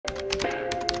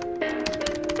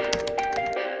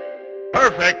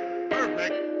Perfect.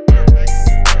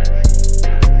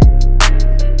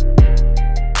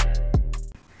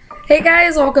 Hey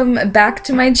guys, welcome back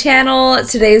to my channel.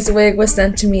 Today's wig was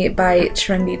sent to me by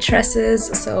Trendy Tresses,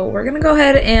 so we're gonna go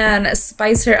ahead and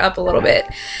spice her up a little bit.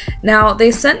 Now, they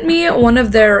sent me one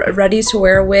of their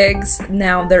ready-to-wear wigs.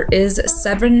 Now, there is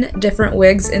 7 different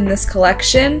wigs in this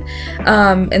collection,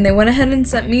 and they went ahead and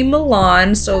sent me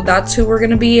Milan, so that's who we're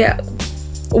gonna be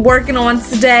working on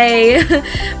today.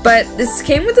 But this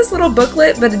came with this little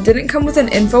booklet, but it didn't come with an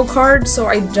info card, so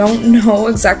I don't know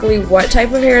exactly what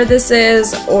type of hair this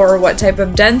is or what type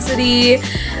of density.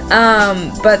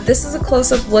 But this is a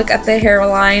close-up look at the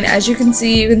hairline. As you can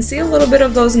see a little bit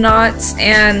of those knots,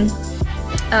 and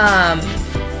I'm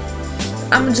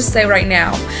gonna just say right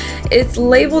now, it's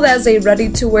labeled as a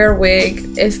ready-to-wear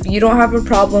wig. If you don't have a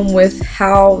problem with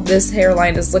how this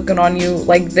hairline is looking on you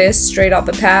like this straight out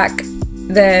the pack,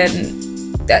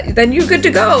 then you're good to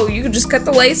go. You can just cut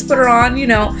the lace, put her on, you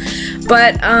know.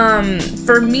 But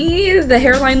for me, the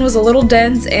hairline was a little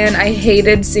dense and I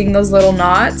hated seeing those little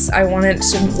knots. I wanted it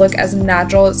to look as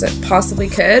natural as it possibly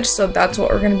could, so that's what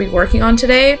we're going to be working on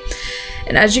today.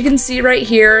 And as you can see right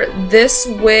here, this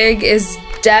wig is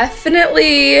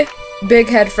definitely big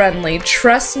head friendly.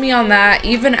 Trust me on that.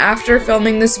 Even after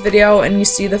filming this video and you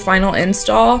see the final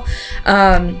install,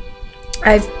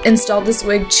 I've installed this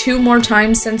wig 2 more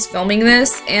times since filming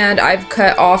this, and I've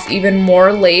cut off even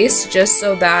more lace just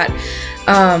so that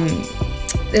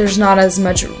there's not as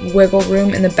much wiggle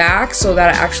room in the back, so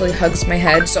that it actually hugs my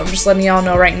head. So I'm just letting y'all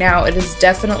know right now, it is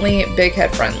definitely big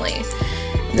head friendly.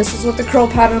 This is what the curl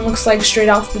pattern looks like straight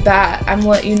off the bat. I'm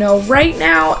letting you know right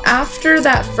now, after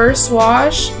that first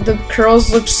wash, the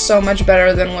curls look so much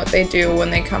better than what they do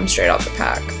when they come straight out the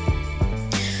pack.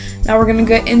 Now we're gonna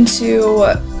get into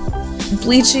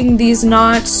bleaching these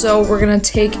knots, so we're gonna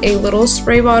take a little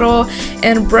spray bottle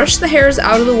and brush the hairs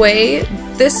out of the way.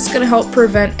 This is gonna help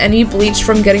prevent any bleach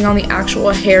from getting on the actual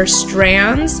hair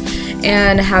strands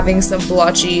and having some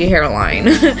blotchy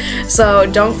hairline. So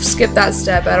don't skip that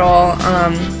step at all.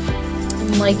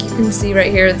 Like you can see right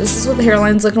here, this is what the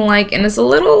hairline's looking like, and it's a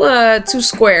little too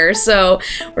square, so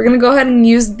we're gonna go ahead and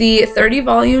use the 30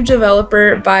 volume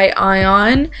developer by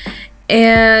Ion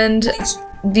and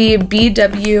the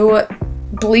BW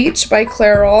Bleach by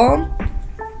Clairol.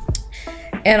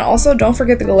 And also don't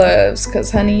forget the gloves, because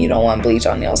honey, you don't want bleach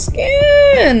on your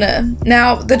skin.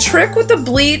 Now, the trick with the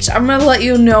bleach, I'm gonna let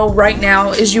you know right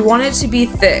now, is you want it to be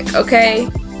thick, okay?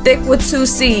 Thick with 2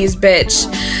 C's, bitch.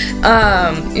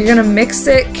 You're gonna mix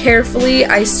it carefully.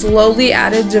 I slowly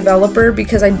added developer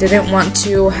because I didn't want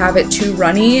to have it too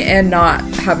runny and not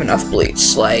have enough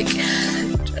bleach. Like,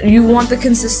 you want the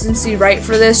consistency right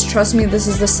for this. Trust me, this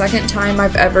is the 2nd time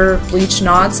I've ever bleached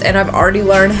knots, and I've already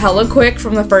learned hella quick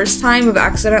from the first time of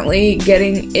accidentally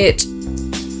getting it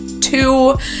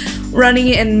too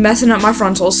runny and messing up my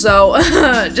frontal. So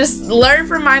just learn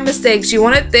from my mistakes. You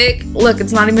want it thick. Look,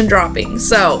 it's not even dropping.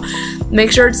 So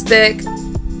make sure it's thick.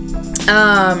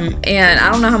 And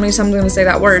I don't know how many times I'm going to say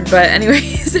that word, but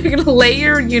anyways, you're going to lay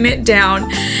your unit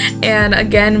down, and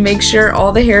again, make sure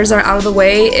all the hairs are out of the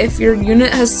way. If your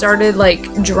unit has started like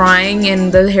drying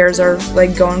and the hairs are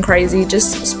like going crazy,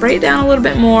 just spray it down a little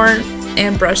bit more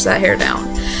and brush that hair down.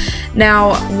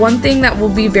 Now, one thing that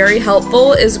will be very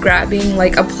helpful is grabbing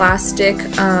like a plastic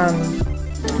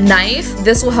knife.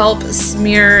 This will help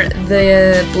smear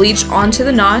the bleach onto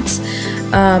the knots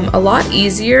a lot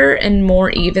easier and more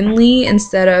evenly,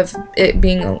 instead of it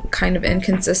being kind of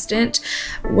inconsistent.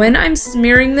 When I'm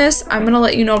smearing this, I'm gonna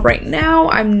let you know right now,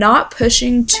 I'm not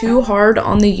pushing too hard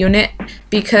on the unit,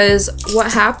 because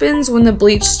what happens when the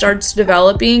bleach starts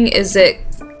developing is the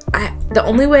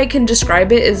only way I can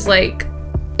describe it is like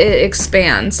it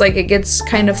expands, like it gets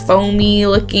kind of foamy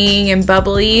looking and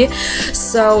bubbly.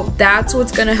 So that's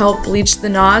what's gonna help bleach the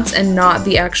knots and not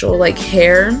the actual like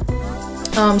hair.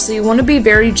 So you want to be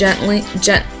very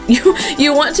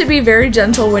you want to be very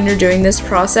gentle when you're doing this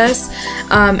process.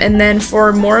 And then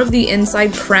for more of the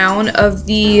inside crown of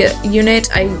the unit,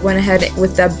 I went ahead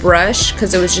with that brush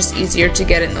because it was just easier to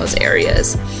get in those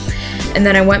areas. And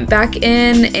then I went back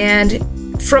in, and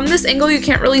from this angle you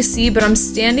can't really see, but I'm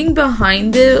standing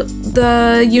behind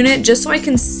the unit just so I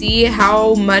can see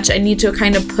how much I need to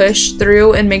kind of push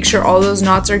through and make sure all those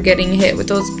knots are getting hit with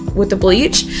the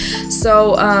bleach.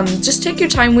 So just take your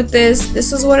time with this.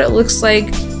 This is what it looks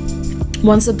like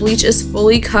once the bleach is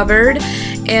fully covered,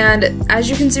 And as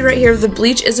you can see right here, the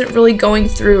bleach isn't really going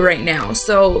through right now.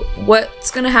 So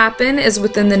what's gonna happen is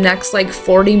within the next like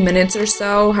 40 minutes or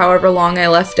so, however long I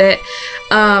left it,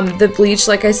 the bleach,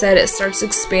 like I said, it starts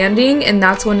expanding, and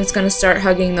that's when it's gonna start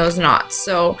hugging those knots.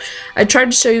 So I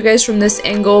tried to show you guys from this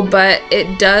angle, but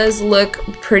it does look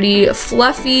pretty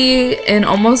fluffy and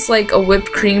almost like a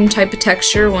whipped cream type of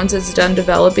texture once it's done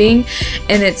developing,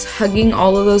 and it's hugging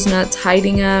all of those nuts,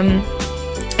 hiding them.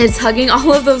 It's hugging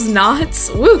all of those knots,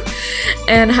 woo,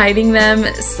 and hiding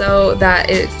them so that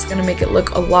it's gonna make it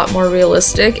look a lot more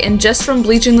realistic. And just from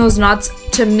bleaching those knots,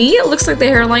 to me, it looks like the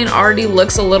hairline already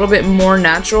looks a little bit more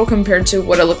natural compared to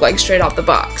what it looked like straight out the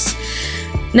box.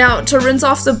 Now, to rinse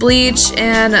off the bleach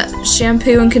and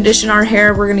shampoo and condition our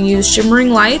hair, we're going to use Shimmering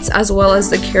Lights as well as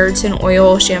the Keratin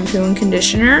Oil Shampoo and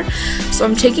Conditioner. So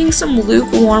I'm taking some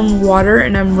lukewarm water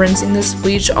and I'm rinsing this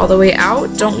bleach all the way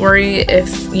out. Don't worry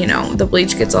if, you know, the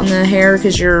bleach gets on the hair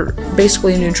because you're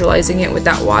basically neutralizing it with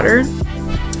that water.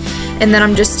 And then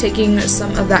I'm just taking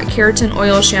some of that Keratin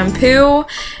Oil Shampoo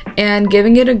and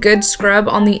giving it a good scrub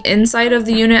on the inside of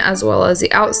the unit as well as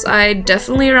the outside,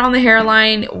 definitely around the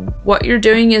hairline. What you're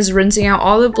doing is rinsing out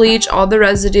all the bleach, all the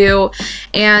residue,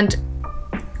 and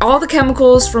all the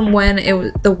chemicals from when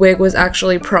the wig was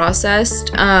actually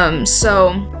processed.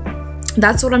 So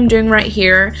that's what I'm doing right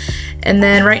here. And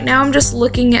then right now I'm just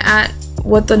looking at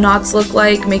what the knots look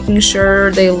like, making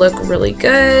sure they look really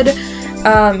good.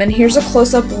 And here's a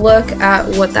close-up look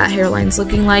at what that hairline's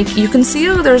looking like. You can see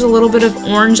there's a little bit of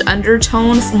orange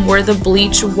undertone from where the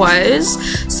bleach was.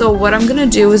 So what I'm gonna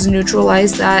do is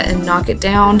neutralize that and knock it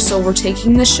down. So we're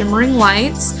taking the Shimmering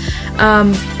Lights.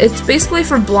 It's basically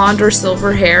for blonde or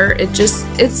silver hair.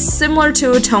 It's similar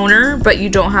to a toner, but you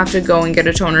don't have to go and get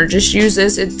a toner. Just use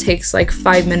this. It takes like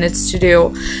 5 minutes to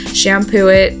do. Shampoo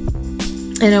it,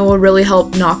 and it will really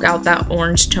help knock out that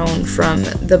orange tone from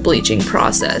the bleaching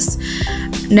process.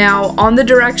 Now, on the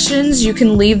directions, you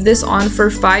can leave this on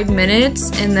for 5 minutes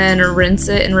and then rinse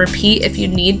it and repeat if you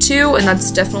need to, and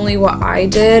that's definitely what I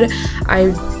did.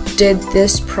 I did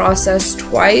this process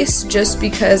twice just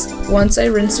because once I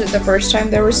rinsed it the first time,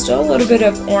 there was still a little bit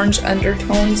of orange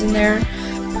undertones in there.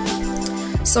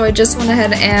 So I just went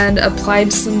ahead and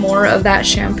applied some more of that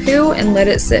shampoo and let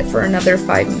it sit for another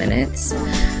 5 minutes.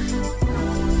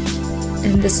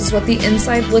 And this is what the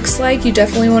inside looks like. You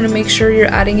definitely want to make sure you're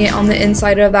adding it on the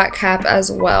inside of that cap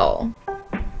as well.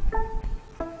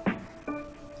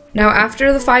 Now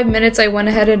after the 5 minutes, I went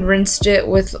ahead and rinsed it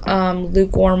with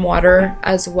lukewarm water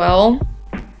as well.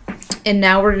 And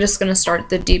now we're just going to start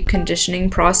the deep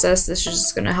conditioning process. This is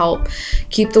just going to help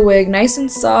keep the wig nice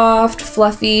and soft,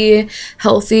 fluffy,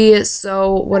 healthy.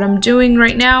 So what I'm doing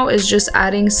right now is just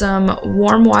adding some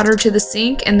warm water to the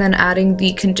sink and then adding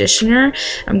the conditioner.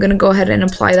 I'm going to go ahead and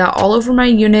apply that all over my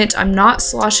unit. I'm not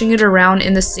sloshing it around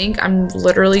in the sink. I'm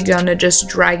literally going to just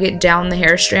drag it down the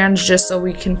hair strands just so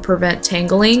we can prevent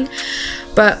tangling.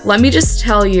 But let me just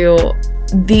tell you,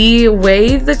 the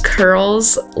way the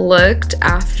curls looked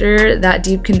after that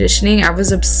deep conditioning, I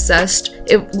was obsessed.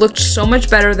 It looked so much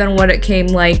better than what it came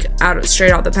like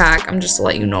straight out the pack. I'm just to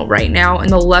let you know right now. And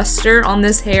the luster on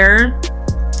this hair,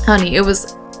 honey, it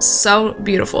was so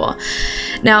beautiful.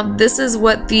 Now this is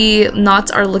what the knots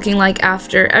are looking like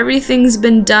after everything's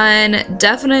been done.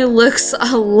 Definitely looks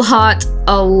a lot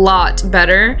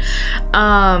better.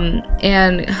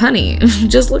 And honey,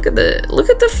 just look at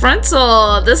the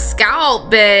frontal, the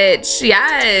scalp, bitch.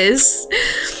 Yes.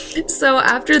 So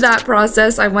after that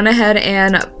process, I went ahead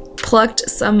and plucked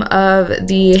some of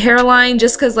the hairline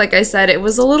just because, like I said, it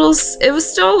was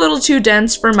still a little too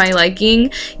dense for my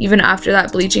liking even after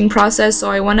that bleaching process. So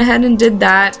I went ahead and did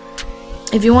that.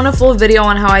 If you want a full video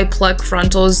on how I pluck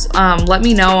frontals, let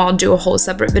me know. I'll do a whole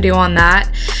separate video on that.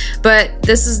 But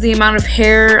this is the amount of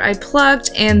hair I plucked,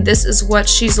 and this is what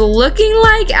she's looking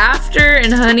like after.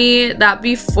 And honey, that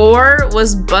before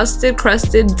was busted,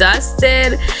 crusted,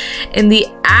 dusted, and the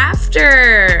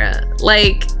after,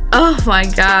 like, oh my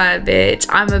god, bitch,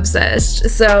 I'm obsessed.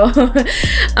 So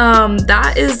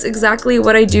that is exactly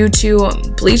what I do to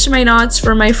bleach my knots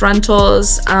for my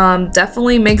frontals.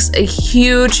 Definitely makes a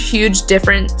huge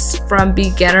difference from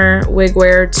beginner wig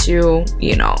wear to,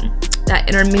 you know, that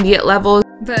intermediate level.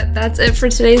 But that's it for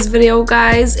today's video,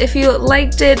 guys. If you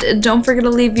liked it, don't forget to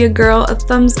leave your girl a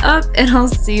thumbs up, and I'll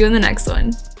see you in the next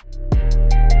one.